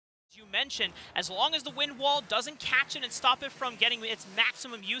you mentioned, as long as the wind wall doesn't catch it and stop it from getting its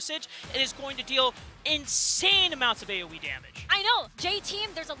maximum usage, it is going to deal insane amounts of AoE damage. I know, J-Team,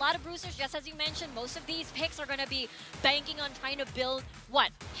 there's a lot of bruisers, just as you mentioned. Most of these picks are going to be banking on trying to build,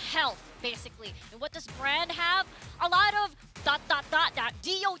 what? Health, basically. And what does Brand have? A lot of ...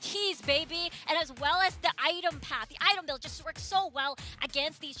 DOTs, baby, and as well as the item path. The item build just works so well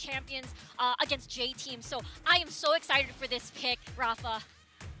against these champions, against J-Team. So I am so excited for this pick, Rafa.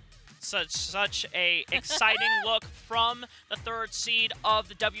 Such a exciting look from the third seed of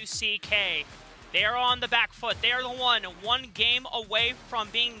the WCK. They are on the back foot. They are the one game away from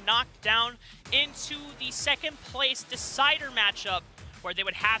being knocked down into the second place decider matchup, where they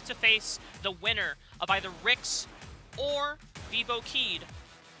would have to face the winner of either Rix or Vivo Keed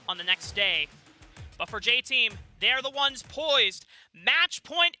on the next day. But for J-Team, they're the ones poised. Match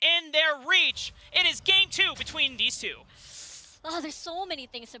point in their reach. It is game 2 between these two. Oh, there's so many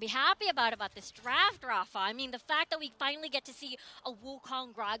things to be happy about this draft, Rafa. I mean, the fact that we finally get to see a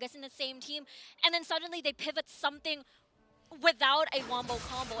Wukong Gragas in the same team, and then suddenly they pivot something without a wombo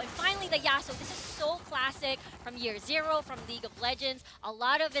combo. And finally the Yasuo. This is so classic from year 0, from League of Legends. A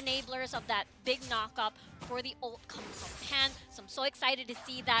lot of enablers of that big knock-up for the ult coming from Pan. So I'm so excited to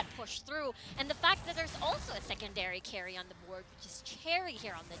see that push through. And the fact that there's also a secondary carry on the board, which is Cherry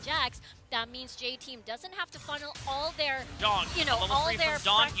here on the Jax. That means J-Team doesn't have to funnel all their, Dawn, you know, level all 3 their... from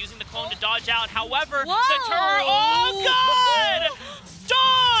Dawn, using the clone to dodge out. However, Whoa! the turret... Oh, God!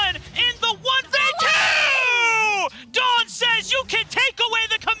 Dawn in the 1v2! Dawn says you can take away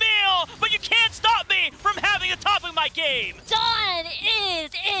the Camille, but you can't stop me from having the top of my game. Dawn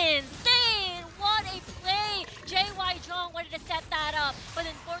is insane! What a play! JY John wanted to set that up, but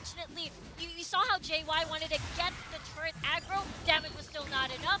unfortunately, you saw how JY wanted to get the turret aggro. Damage was still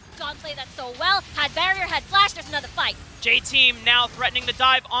not enough. Dawn played that so well. Had barrier, had flash. There's another fight. J-Team now threatening the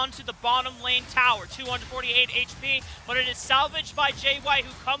dive onto the bottom lane tower. 248 HP, but it is salvaged by JY,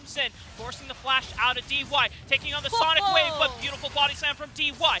 who comes in, forcing the flash out of DY, taking on the Sonic Wave, but beautiful body slam from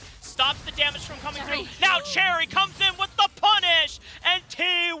DY. Stops the damage from coming through. Now Cherry comes in with the punish, and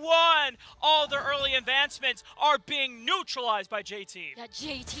T1. All their early advancements are being neutralized by J-Team. That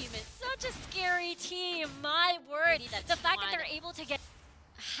J-Team is such a scary team, my word. The fact that they're able to get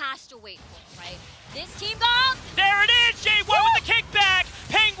has to wait for, right? This team goes! There it is! JY with the kickback!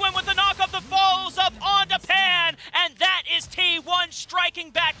 Penguin with the knock-up that follows up onto Pan! And that is T1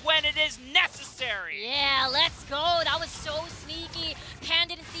 striking back when it is necessary! Yeah, let's go! That was so sneaky. Pan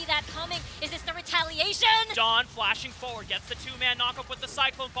didn't see that coming. Is this the retaliation? Dawn flashing forward, gets the 2-man knock-up with the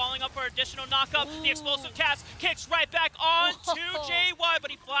Cyclone, falling up for additional knock-up. The explosive cast kicks right back on to JY, but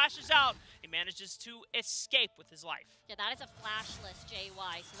he flashes out. He manages to escape with his life. Yeah, that is a flashless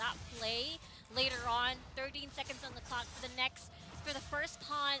JY. So that play later on, 13 seconds on the clock for the first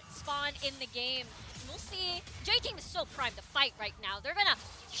spawn in the game. And we'll see. J-Team is so primed to fight right now. They're gonna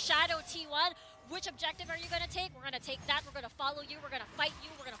shadow T1. Which objective are you gonna take? We're gonna take that. We're gonna follow you. We're gonna fight you.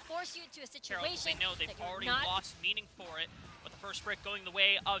 We're gonna force you into a situation. They know they've already lost meaning for it, with the first brick going the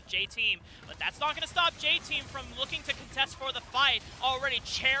way of J-Team. But that's not going to stop J-Team from looking to contest for the fight. Already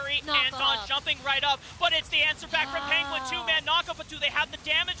Cherry and Dawn jumping right up, but it's the answer back from Penguin. 2-man knockup, but do they have the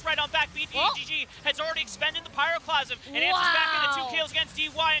damage right on back? BDGG has already expended the Pyroclasm and answers back into 2 kills against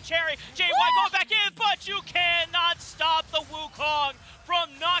DY and Cherry. JY going back in, but you cannot stop the Wukong from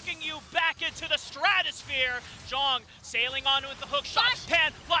knocking you back into the stratosphere. Zhong sailing on with the hook shot.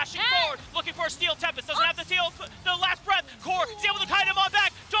 Pan flashing forward, looking for a Steel Tempest. Doesn't have the steel, the last breath. Core is able to kite him on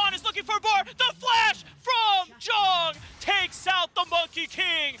back. Dawn is looking for more. The flash from Zhong takes out the Monkey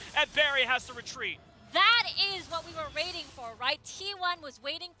King, and Barry has to retreat. That is what we were waiting for, right? T1 was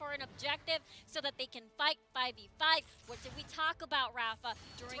waiting for an objective so that they can fight 5v5. What did we talk about, Rafa,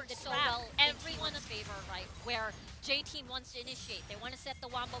 during the draft? Everyone's favor, right? Where J-Team wants to initiate. They want to set the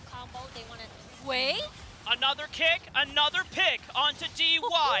wombo combo. They want to... Wait? Another kick, another pick onto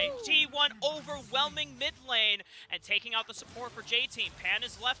DY. T1 overwhelming mid lane and taking out the support for J-Team. Pan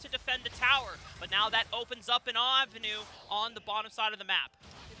is left to defend the tower, but now that opens up an avenue on the bottom side of the map.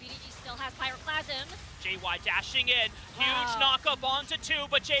 The BDG still has Pyroclasm. JY dashing in, huge knock-up onto 2,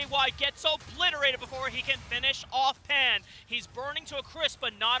 but JY gets obliterated before he can finish off Pan. He's burning to a crisp,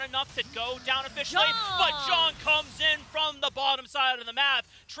 but not enough to go down officially. But Zhong comes in from the bottom side of the map,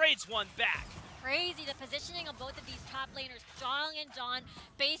 trades one back. Crazy, the positioning of both of these top laners, Zhong and Dawn,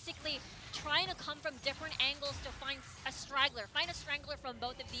 basically trying to come from different angles to find a strangler from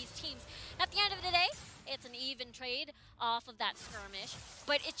both of these teams. At the end of the day, it's an even trade off of that skirmish,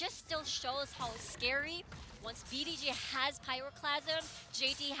 but it just still shows how scary, once BDG has Pyroclasm,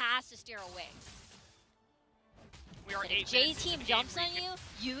 JT has to steer away. We are But 8 if minutes J-Team jumps on you,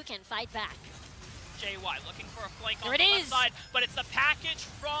 you can fight back. JY looking for a flank on the left side, but it's the package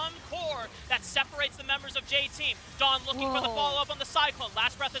from Core that separates the members of J-Team. Dawn looking for the follow-up on the Cyclone.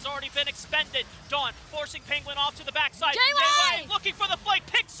 Last breath has already been expended. Dawn forcing Penguin off to the backside. JY looking for the flank,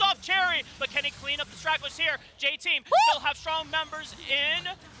 picks off Cherry, but can he clean up the stragglers here? J-Team still have strong members in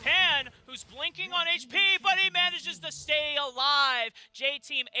Pan, who's blinking on HP, but he manages to stay alive.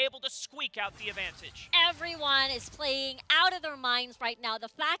 J-Team able to squeak out the advantage. Everyone is playing out of their minds right now. The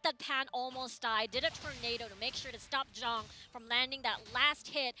fact that Pan almost died, did a tornado to make sure to stop Zhang from landing that last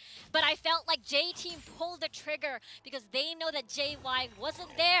hit, but I felt like J-Team pulled the trigger because they know that JY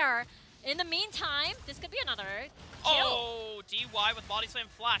wasn't there. In the meantime, this could be another kill. Oh, DY with body slam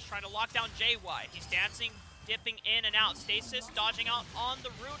flash trying to lock down JY. He's dancing, dipping in and out. Stasis dodging out on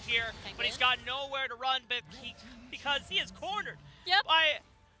the route here, but he's got nowhere to run because he is cornered by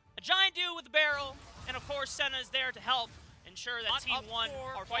a giant dude with a barrel, and of course Senna is there to help ensure that Team 1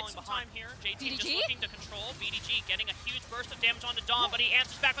 are falling behind here. J-Team just looking to control. BDG getting a huge burst of damage onto Dawn, but he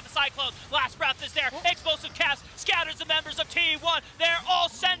answers back with the Cyclone. Last breath is there. Explosive cast scatters the members of Team 1. They're all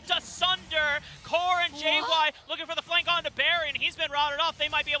sent asunder. Core and JY looking for the flank onto Barry, and he's been routed off. They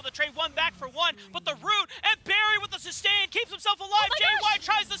might be able to trade one back for one, but the root and Barry with the sustain keeps himself alive. JY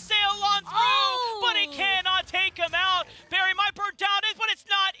tries to sail on through, but he cannot take him out. Barry might burn down it, but it's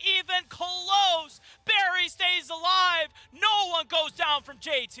not even close. Barry stays alive. No one goes down from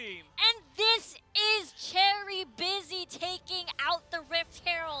J-Team. And this is Cherry busy taking out the Rift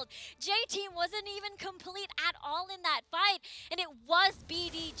Herald. J-Team wasn't even complete at all in that fight, and it was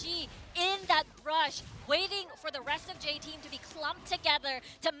BDG in that brush, waiting for the rest of J-Team to be clumped together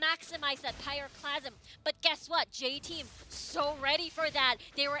to maximize that pyroclasm. But guess what? J-Team so ready for that.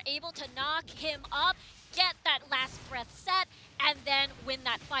 They were able to knock him up, get that last breath set, and then win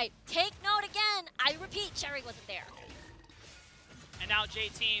that fight. Take note again, I repeat, Cherry wasn't there. And now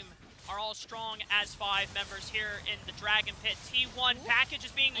J-Team are all strong as 5 members here in the Dragon Pit. T1 package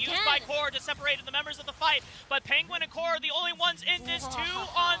is being used by Core to separate the members of the fight, but Penguin and Core are the only ones in this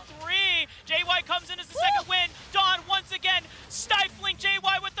 2-on-3. JY comes in as the second win. Dawn once again stifling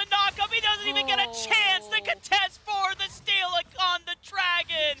JY with the knockup. He doesn't even get a chance to contest for the steal on the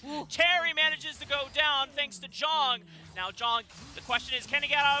Dragon. Cherry manages to go down thanks to Zhang. Now Zhang, the question is, can he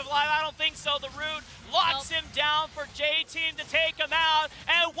get out of life? I don't think so. The root locks him down for J-Team to take him out.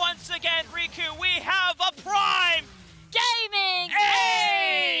 And once again, Riku, we have a prime gaming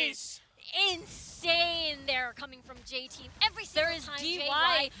ace! Insane there coming from J-Team. Every single time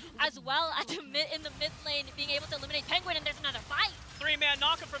DY as well at in the mid lane being able to eliminate Penguin, and there's another fight. 3-man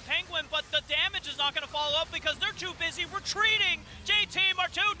knockup from Penguin, but the damage is not going to follow up because they're too busy retreating. J-Team are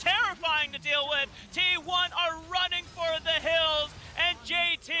too terrifying to deal with. T1 are running for the hills, and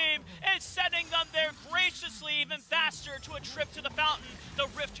J-Team is sending them there graciously even faster to a trip to the fountain. The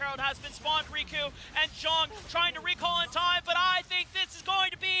Rift Herald has been spawned, Riku, and Zhang trying to recall in time, but I think this is going